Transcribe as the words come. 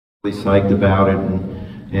really psyched about it,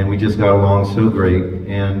 and we just got along so great.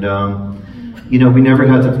 And you know, we never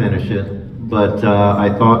got to finish it, but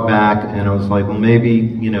I thought back and I was like, well, maybe,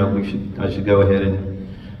 you know, I should go ahead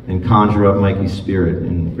and conjure up Mikey's spirit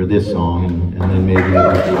and for this song, and then maybe you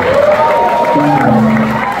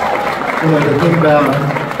know, the thing about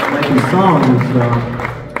Mikey's song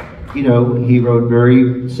is, you know, he wrote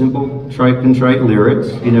very simple, contrite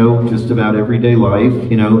lyrics, you know, just about everyday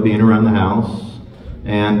life, you know, being around the house.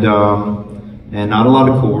 And not a lot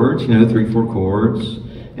of chords, you know, 3-4 chords.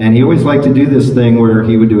 And he always liked to do this thing where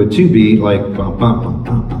he would do a 2-beat, like bum, bum, bum,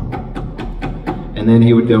 bum, bum. And then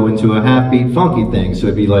he would go into a half-beat funky thing, so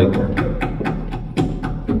it'd be like.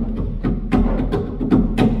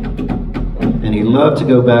 And he loved to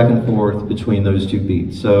go back and forth between those 2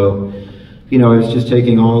 beats. So, you know, I was just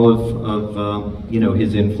taking all of you know,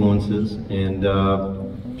 his influences and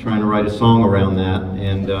trying to write a song around that.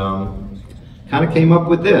 And kind of came up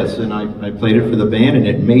with this, and I played it for the band, and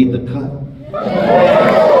it made the cut.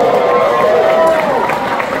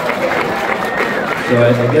 So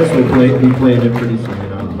I guess we played it pretty soon. I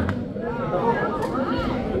don't know.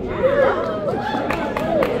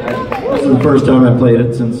 This is the first time I played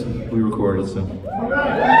it since we recorded, so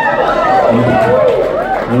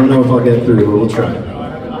I don't know if I'll get through, but we'll try.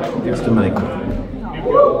 Here's to Mike.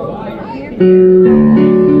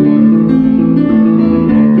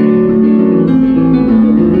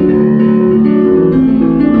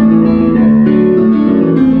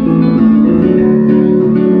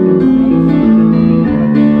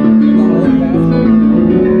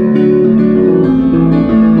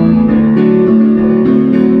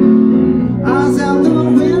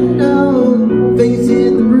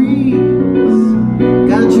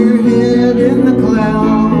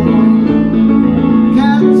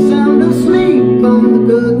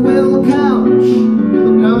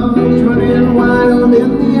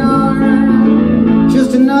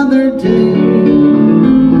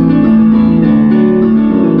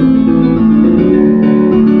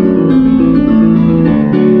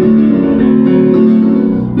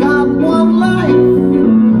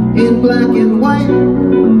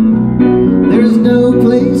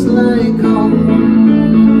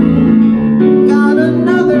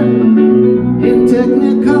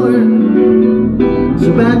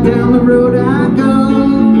 Back down the road I go.